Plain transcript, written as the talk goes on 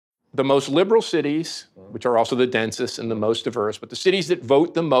the most liberal cities, which are also the densest and the most diverse, but the cities that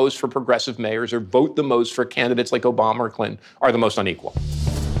vote the most for progressive mayors or vote the most for candidates like Obama or Clinton are the most unequal.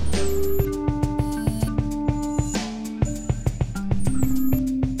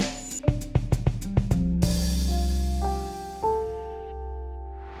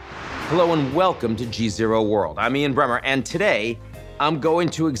 Hello and welcome to GZERO World. I'm Ian Bremmer, and today I'm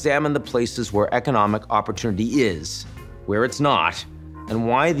going to examine the places where economic opportunity is, where it's not, and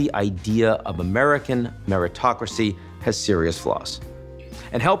why the idea of American meritocracy has serious flaws.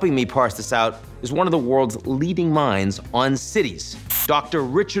 And helping me parse this out is one of the world's leading minds on cities, Dr.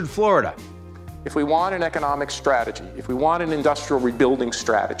 Richard Florida. If we want an economic strategy, if we want an industrial rebuilding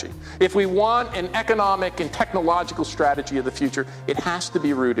strategy, if we want an economic and technological strategy of the future, it has to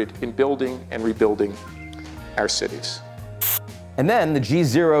be rooted in building and rebuilding our cities. And then the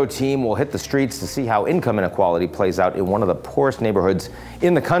GZERO team will hit the streets to see how income inequality plays out in one of the poorest neighborhoods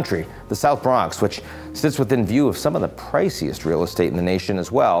in the country, the South Bronx, which sits within view of some of the priciest real estate in the nation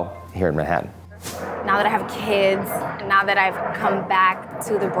as well, here in Manhattan. Now that I have kids, and now that I've come back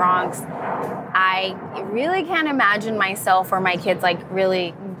to the Bronx, I really can't imagine myself or my kids like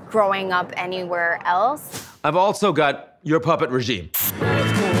really growing up anywhere else. I've also got your puppet regime.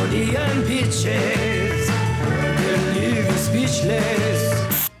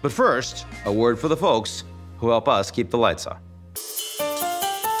 But first, a word for the folks who help us keep the lights on.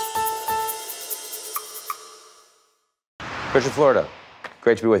 Richard Florida,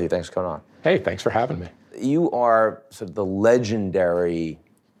 great to be with you. Thanks for coming on. Hey, thanks for having me. You are sort of the legendary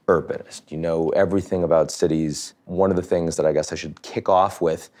urbanist. You know everything about cities. One of the things that I guess I should kick off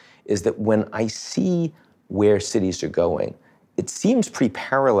with is that when I see where cities are going, it seems pretty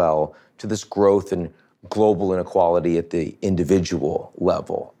parallel to this growth in global inequality at the individual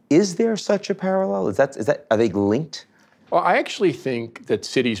level. Is there such a parallel? Are they linked? Well, I actually think that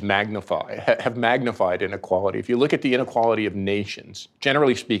cities have magnified inequality. If you look at the inequality of nations,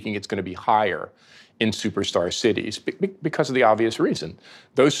 generally speaking, it's going to be higher in superstar cities because of the obvious reason.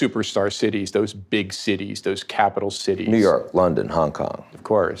 Those superstar cities, those big cities, those capital cities. New York, London, Hong Kong. Of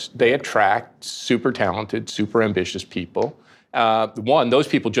course. They attract super talented, super ambitious people. One, those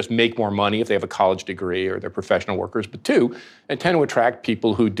people just make more money if they have a college degree or they're professional workers. But two, they tend to attract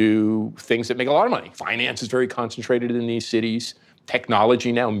people who do things that make a lot of money. Finance is very concentrated in these cities.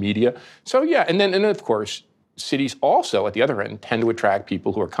 Technology now, media. So yeah, and then of course, cities also, at the other end, tend to attract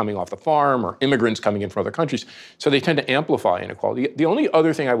people who are coming off the farm or immigrants coming in from other countries. So they tend to amplify inequality. The only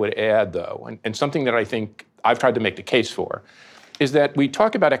other thing I would add, though, and something that I think I've tried to make the case for, is that we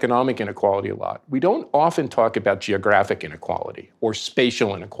talk about economic inequality a lot. We don't often talk about geographic inequality or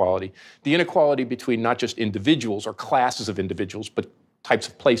spatial inequality, the inequality between not just individuals or classes of individuals, but types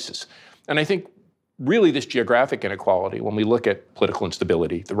of places. And I think really this geographic inequality, when we look at political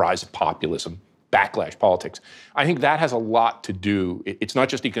instability, the rise of populism, backlash politics, I think that has a lot to do. It's not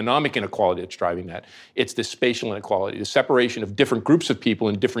just economic inequality that's driving that. It's the spatial inequality, the separation of different groups of people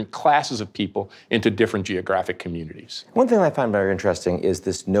and different classes of people into different geographic communities. One thing I find very interesting is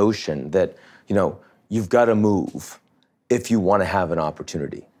this notion that, you've got to move if you want to have an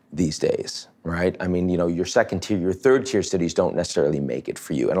opportunity these days, right? I mean, your second tier, your third tier cities don't necessarily make it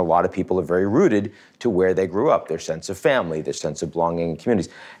for you. And a lot of people are very rooted to where they grew up, their sense of family, their sense of belonging in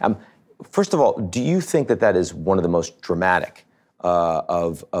communities. First of all, do you think that that is one of the most dramatic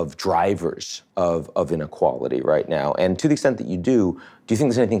of drivers of inequality right now? And to the extent that you do you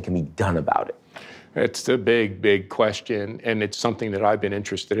think there's anything that can be done about it? It's a big, big question, and it's something that I've been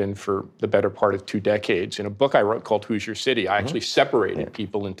interested in for the better part of 2 decades. In a book I wrote called Who's Your City, I actually separated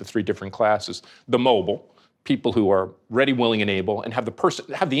people into 3 different classes. The mobile, people who are ready, willing, and able, and have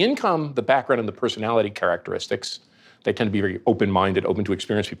the income, the background, and the personality characteristics. They tend to be very open-minded, open to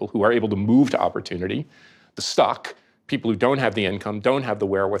experience people who are able to move to opportunity. The stuck, people who don't have the income, don't have the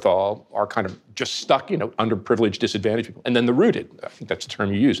wherewithal, are kind of just stuck, underprivileged, disadvantaged people. And then the rooted, I think that's the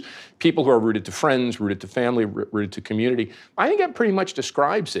term you use. People who are rooted to friends, rooted to family, rooted to community. I think that pretty much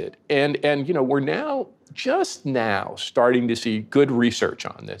describes it. And we're just now starting to see good research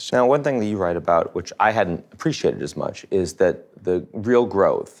on this. Now, one thing that you write about, which I hadn't appreciated as much, is that the real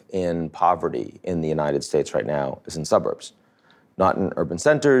growth in poverty in the United States right now is in suburbs, not in urban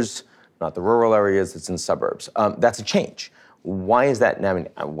centers, not the rural areas, it's in suburbs. That's a change. Why is that? I mean,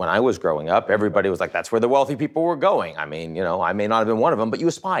 when I was growing up, everybody was like, that's where the wealthy people were going. I mean, I may not have been one of them, but you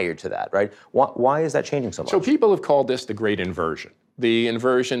aspired to that, right? Why is that changing so much? So people have called this the great inversion. The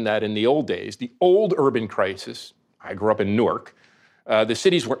inversion that in the old days, the old urban crisis, I grew up in Newark, the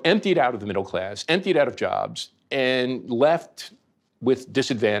cities were emptied out of the middle class, emptied out of jobs, and left with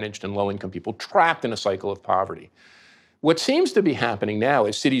disadvantaged and low-income people trapped in a cycle of poverty. What seems to be happening now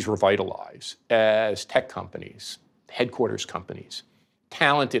is cities revitalize as tech companies, headquarters companies,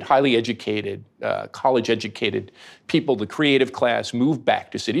 talented, highly educated, college-educated people, the creative class, move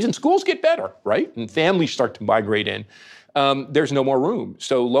back to cities, and schools get better, right? And families start to migrate in. There's no more room.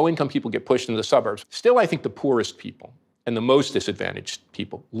 So low-income people get pushed into the suburbs. Still, I think the poorest people and the most disadvantaged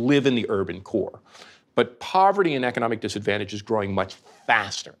people live in the urban core. But poverty and economic disadvantage is growing much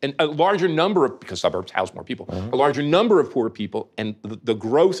faster. And a larger number of, because suburbs house more people, a larger number of poor people, and the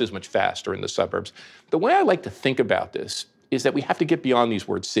growth is much faster in the suburbs. The way I like to think about this is that we have to get beyond these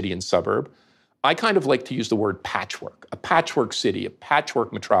words city and suburb. I kind of like to use the word patchwork, a patchwork city, a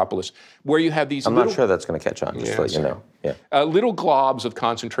patchwork metropolis, where you have these not sure that's going to catch on, just to let you know. Yeah. Little globs of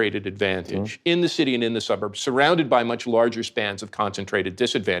concentrated advantage in the city and in the suburbs, surrounded by much larger spans of concentrated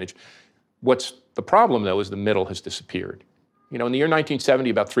disadvantage. What's the problem, though, is the middle has disappeared. You know, in the year 1970,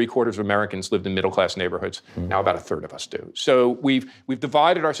 about 3/4 of Americans lived in middle-class neighborhoods. Now about 1/3 of us do. So we've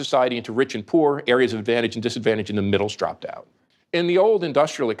divided our society into rich and poor, areas of advantage and disadvantage, and the middle's dropped out. In the old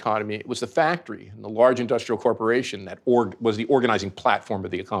industrial economy, it was the factory and the large industrial corporation that was the organizing platform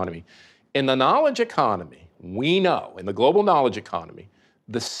of the economy. In the knowledge economy, we know, in the global knowledge economy,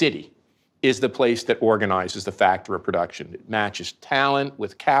 the city is the place that organizes the factor of production. It matches talent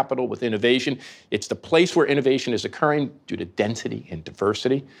with capital, with innovation. It's the place where innovation is occurring due to density and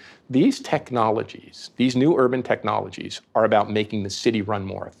diversity. These technologies, these new urban technologies, are about making the city run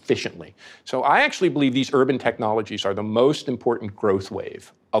more efficiently. So I actually believe these urban technologies are the most important growth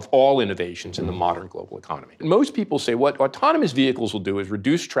wave of all innovations in the modern global economy. And most people say what autonomous vehicles will do is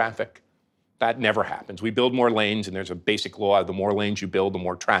reduce traffic. That never happens. We build more lanes, and there's a basic law, the more lanes you build, the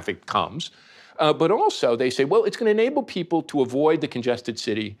more traffic comes. But also, they say, well, it's going to enable people to avoid the congested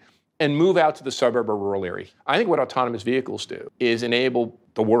city and move out to the suburb or rural area. I think what autonomous vehicles do is enable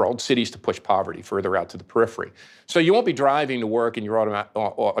the world, cities, to push poverty further out to the periphery. So you won't be driving to work in your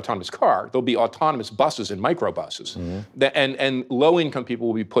autonomous car. There'll be autonomous buses and microbuses. And low-income people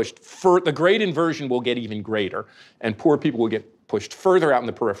will be pushed, the grade inversion will get even greater, and poor people will get pushed further out in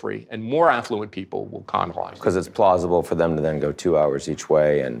the periphery, and more affluent people will colonize. Because it's plausible for them to then go 2 hours each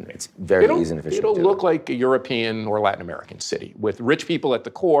way, and it's very easy and efficient. It'll look like a European or Latin American city, with rich people at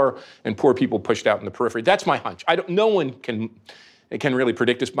the core and poor people pushed out in the periphery. That's my hunch. No one can really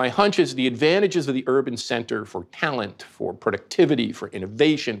predict this. My hunch is the advantages of the urban center for talent, for productivity, for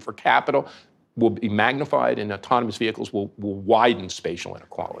innovation, for capital will be magnified, and autonomous vehicles will widen spatial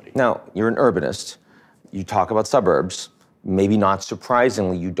inequality. Now, you're an urbanist. You talk about suburbs. Maybe not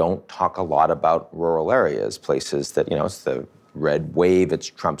surprisingly, you don't talk a lot about rural areas, places that, it's the red wave, it's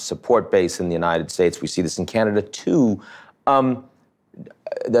Trump's support base in the United States. We see this in Canada too. Are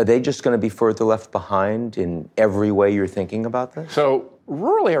they just going to be further left behind in every way you're thinking about this? So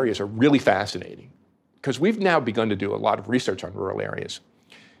rural areas are really fascinating because we've now begun to do a lot of research on rural areas.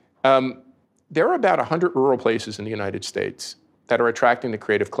 There are about 100 rural places in the United States that are attracting the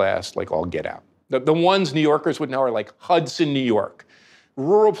creative class like all get out. The ones New Yorkers would know are like Hudson, New York,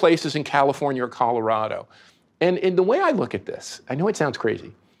 rural places in California or Colorado. And in the way I look at this, I know it sounds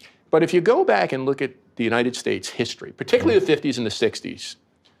crazy, but if you go back and look at the United States history, particularly the 50s and the 60s,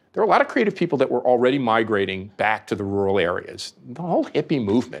 there are a lot of creative people that were already migrating back to the rural areas. The whole hippie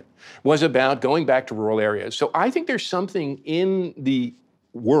movement was about going back to rural areas. So I think there's something in the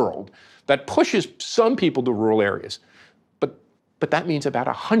world that pushes some people to rural areas. But that means about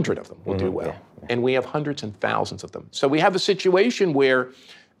 100 of them will do well. And we have hundreds and thousands of them. So we have a situation where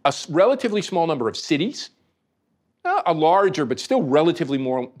a relatively small number of cities, a larger but still relatively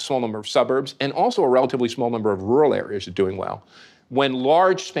small number of suburbs, and also a relatively small number of rural areas are doing well, when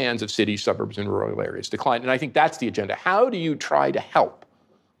large spans of cities, suburbs, and rural areas decline. And I think that's the agenda. How do you try to help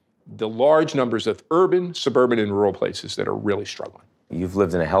the large numbers of urban, suburban, and rural places that are really struggling? You've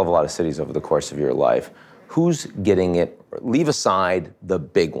lived in a hell of a lot of cities over the course of your life. Who's getting it? Leave aside the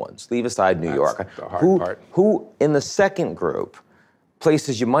big ones. Leave aside New York. The hard part. Who, in the second group,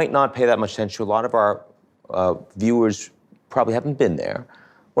 places you might not pay that much attention to, a lot of our viewers probably haven't been there.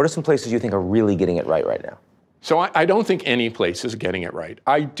 What are some places you think are really getting it right now? So I don't think any place is getting it right.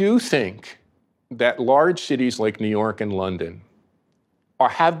 I do think that large cities like New York and London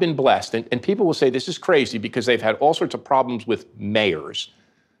have been blessed, and people will say this is crazy because they've had all sorts of problems with mayors,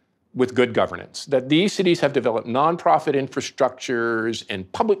 with good governance, that these cities have developed nonprofit infrastructures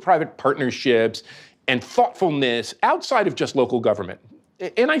and public-private partnerships and thoughtfulness outside of just local government.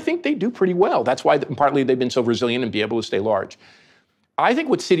 And I think they do pretty well. That's why partly they've been so resilient and be able to stay large. I think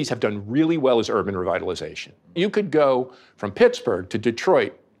what cities have done really well is urban revitalization. You could go from Pittsburgh to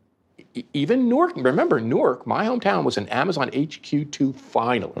Detroit even Newark, remember Newark, my hometown, was an Amazon HQ2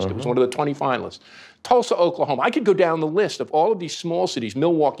 finalist. It was one of the 20 finalists. Tulsa, Oklahoma. I could go down the list of all of these small cities,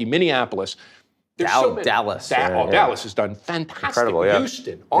 Milwaukee, Minneapolis. Dallas. Dallas has done fantastic. Incredible, yeah.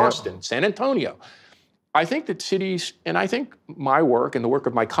 Houston, Austin, San Antonio. I think that cities, and I think my work and the work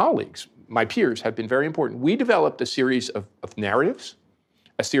of my colleagues, my peers, have been very important. We developed a series of narratives,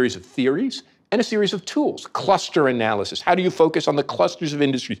 a series of theories, and a series of tools. Cluster analysis. How do you focus on the clusters of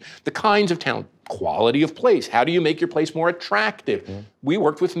industries, the kinds of talent, quality of place? How do you make your place more attractive? We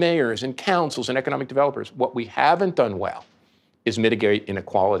worked with mayors and councils and economic developers. What we haven't done well is mitigate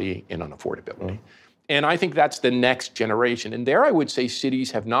inequality and unaffordability. And I think that's the next generation. And there I would say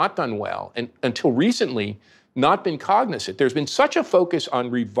cities have not done well, and until recently, not been cognizant. There's been such a focus on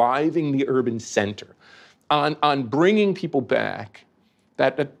reviving the urban center, on bringing people back,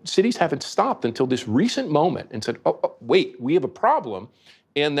 that cities haven't stopped until this recent moment and said, oh, wait, we have a problem,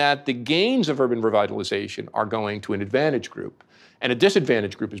 and that the gains of urban revitalization are going to an advantage group, and a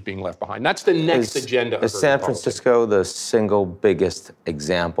disadvantaged group is being left behind. That's the next agenda of urban Is San politics. Francisco the single biggest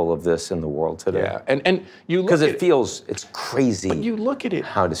example of this in the world today? Yeah, and you look because at it feels, it's crazy. But you look at it,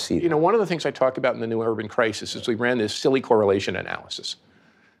 how to see it. You know, one of the things I talk about in the new urban crisis is we ran this silly correlation analysis.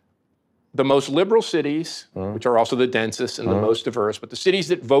 The most liberal cities, which are also the densest and the most diverse, but the cities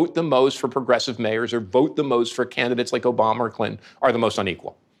that vote the most for progressive mayors or vote the most for candidates like Obama or Clinton are the most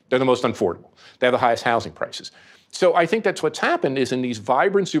unequal. They're the most unaffordable. They have the highest housing prices. So I think that's what's happened is in these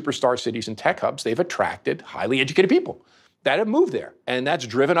vibrant superstar cities and tech hubs, they've attracted highly educated people that have moved there. And that's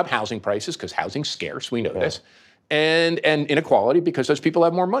driven up housing prices because housing's scarce, we know this. And inequality because those people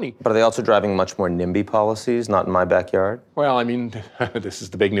have more money. But are they also driving much more NIMBY policies, not in my backyard? Well, I mean, this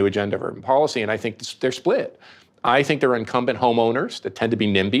is the big new agenda of urban policy, and I think they're split. I think there are incumbent homeowners that tend to be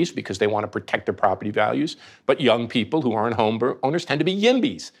NIMBYs because they want to protect their property values, but young people who aren't homeowners tend to be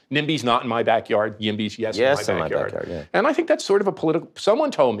YIMBYs. NIMBYs not in my backyard, YIMBYs yes in my backyard. Yeah. And I think that's sort of a political,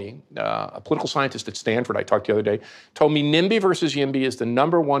 someone told me, a political scientist at Stanford I talked to the other day, told me NIMBY versus YIMBY is the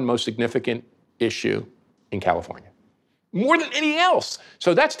 #1 most significant issue in California, more than anything else.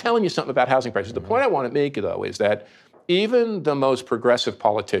 So that's telling you something about housing prices. The point I want to make, though, is that even the most progressive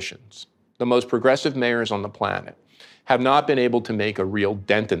politicians, the most progressive mayors on the planet, have not been able to make a real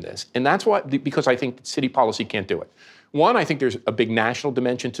dent in this. And that's why, because I think city policy can't do it. One, I think there's a big national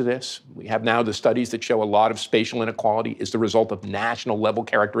dimension to this. We have now the studies that show a lot of spatial inequality is the result of national level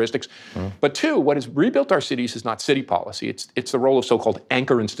characteristics. But two, what has rebuilt our cities is not city policy. It's the role of so-called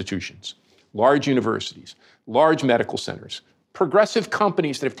anchor institutions. Large universities, large medical centers, progressive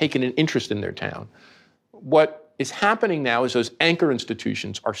companies that have taken an interest in their town. What is happening now is those anchor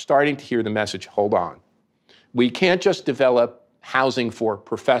institutions are starting to hear the message, hold on. We can't just develop housing for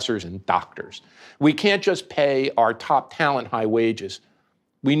professors and doctors. We can't just pay our top talent high wages.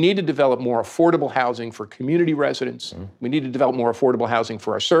 We need to develop more affordable housing for community residents. We need to develop more affordable housing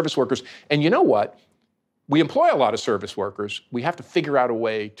for our service workers. And you know what? We employ a lot of service workers. We have to figure out a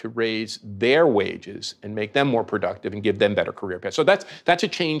way to raise their wages and make them more productive and give them better career paths. So that's a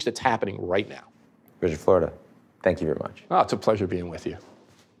change that's happening right now. Bridget, Florida, thank you very much. Oh, it's a pleasure being with you.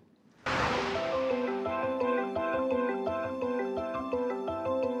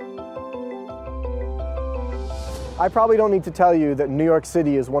 I probably don't need to tell you that New York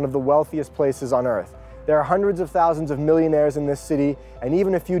City is one of the wealthiest places on earth. There are hundreds of thousands of millionaires in this city, and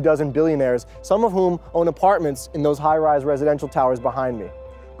even a few dozen billionaires, some of whom own apartments in those high-rise residential towers behind me.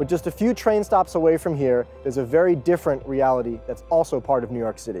 But just a few train stops away from here, there's a very different reality that's also part of New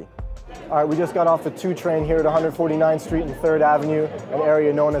York City. All right, we just got off the 2 train here at 149th Street and 3rd Avenue, an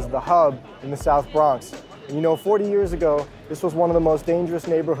area known as the Hub in the South Bronx. And you know, 40 years ago, this was one of the most dangerous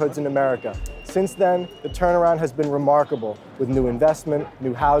neighborhoods in America. Since then, the turnaround has been remarkable, with new investment,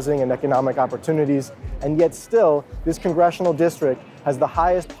 new housing, and economic opportunities. And yet still, this congressional district has the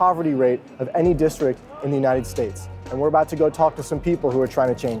highest poverty rate of any district in the United States. And we're about to go talk to some people who are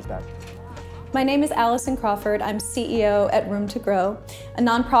trying to change that. My name is Allison Crawford. I'm CEO at Room to Grow, a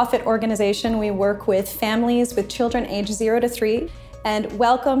nonprofit organization. We work with families with children aged 0 to 3. And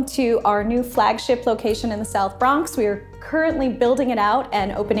welcome to our new flagship location in the South Bronx. We are currently building it out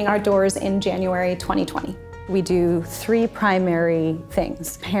and opening our doors in January 2020. We do 3 primary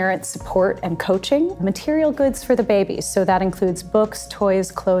things: parent support and coaching, material goods for the babies, so that includes books, toys,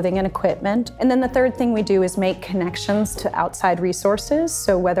 clothing, and equipment. And then the third thing we do is make connections to outside resources.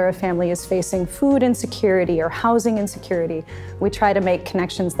 So whether a family is facing food insecurity or housing insecurity, we try to make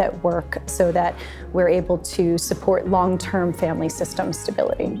connections that work so that we're able to support long-term family system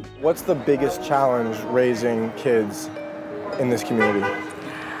stability. What's the biggest challenge raising kids in this community?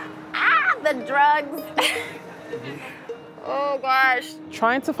 The drugs. Oh gosh.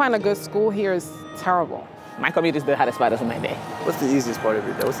 Trying to find a good school here is terrible. My commute is the hardest part of my day. What's the easiest part of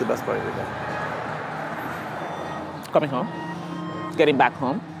your day? What's the best part of your day? Coming home, getting back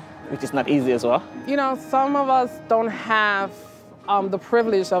home, which is not easy as well. You know, some of us don't have the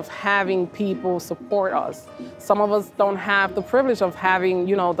privilege of having people support us. Some of us don't have the privilege of having,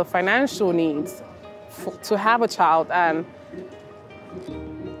 you know, the financial needs to have a child, and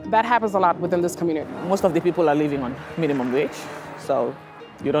that happens a lot within this community. Most of the people are living on minimum wage, so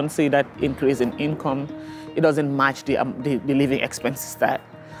you don't see that increase in income. It doesn't match the living expenses that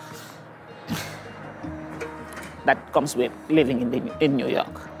comes with living in New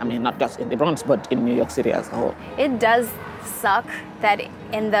York. I mean, not just in the Bronx, but in New York City as a whole. It does suck that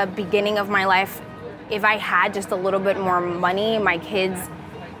in the beginning of my life, if I had just a little bit more money, my kids'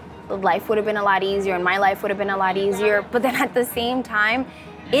 life would have been a lot easier and my life would have been a lot easier. But then at the same time,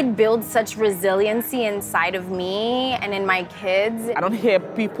 it builds such resiliency inside of me and in my kids. I don't hear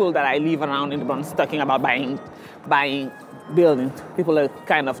people that I live around in the Bronx talking about buying buildings. People are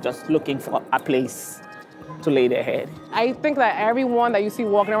kind of just looking for a place to lay their head. I think that everyone that you see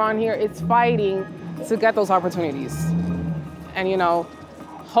walking around here is fighting to get those opportunities. And, you know,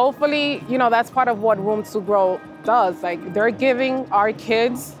 hopefully, you know, that's part of what Room to Grow does. Like, they're giving our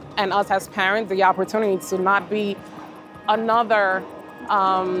kids and us as parents the opportunity to not be another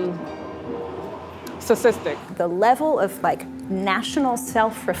statistic. The level of like national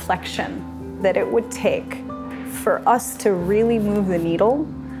self-reflection that it would take for us to really move the needle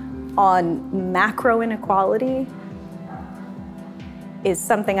on macro inequality is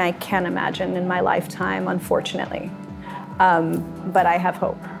something I can't imagine in my lifetime, unfortunately. But I have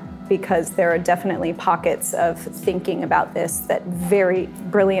hope, because there are definitely pockets of thinking about this that very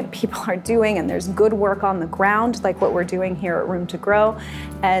brilliant people are doing, and there's good work on the ground, like what we're doing here at Room to Grow.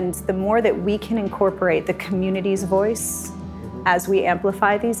 And the more that we can incorporate the community's voice as we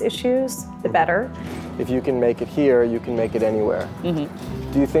amplify these issues, the better. If you can make it here, you can make it anywhere.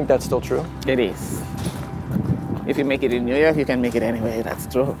 Do you think that's still true? It is. If you make it in New York, you can make it anywhere, that's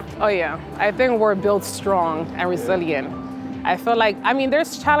true. Oh yeah, I think we're built strong and resilient. I feel like, I mean,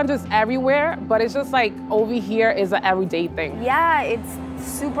 there's challenges everywhere, but it's just like over here is an everyday thing. Yeah, it's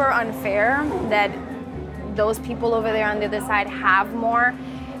super unfair that those people over there on the other side have more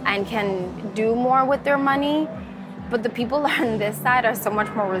and can do more with their money, but the people on this side are so much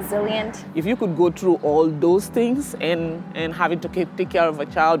more resilient. If you could go through all those things and having to take care of a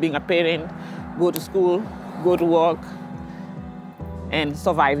child, being a parent, go to school, go to work, and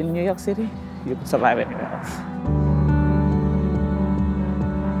survive in New York City, you could survive anywhere else.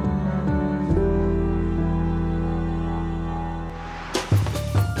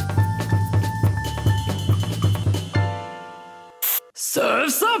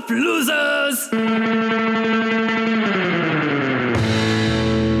 Surf's up, losers!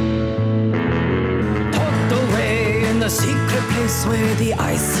 Tucked away in the secret place where the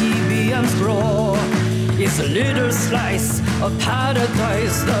ICBMs grow is a little slice of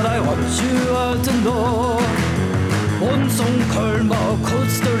paradise that I want you all to know. 온송 걸머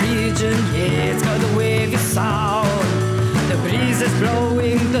coastal region, yeah, it's got a wavy sound. The breeze is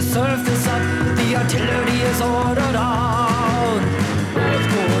blowing, the surf is up, the artillery is all around. North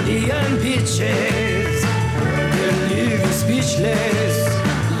Korean beaches, they leave you speechless,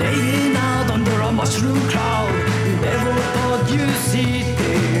 laying out under a mushroom cloud. You never thought you'd see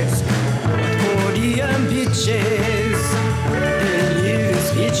this. North Korean beaches, they leave you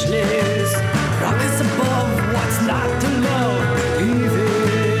speechless. Rockets above, what's not to love,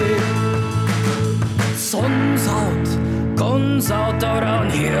 baby? Sun's out, guns out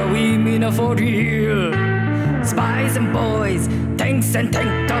around here, we mean it for real. Spies and boys, tanks and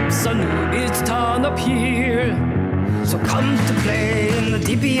tank tops, a new beach town up here. So come to play in the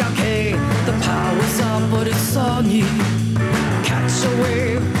DBRK, the power's up but it's sunny. Catch a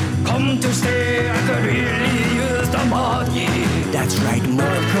wave, come to stay, I could really use the money. That's right,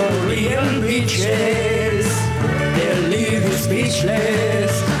 North Korean beaches, they'll leave you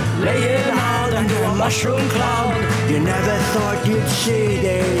speechless, laying out under a mushroom cloud. You never thought you'd see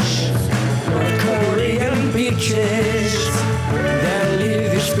this. North Korean beaches, they'll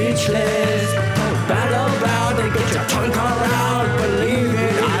leave you speechless. Don't battle about it, get your tongue caught out, believe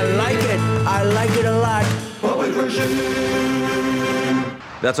it. I like it a lot.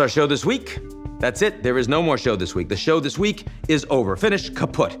 That's our show this week. That's it, there is no more show this week. The show this week is over, finished,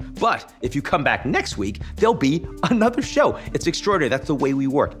 kaput. But if you come back next week, there'll be another show. It's extraordinary, that's the way we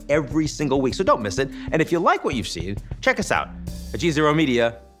work every single week, so don't miss it. And if you like what you've seen, check us out at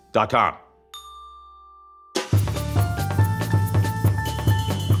GZEROmedia.com.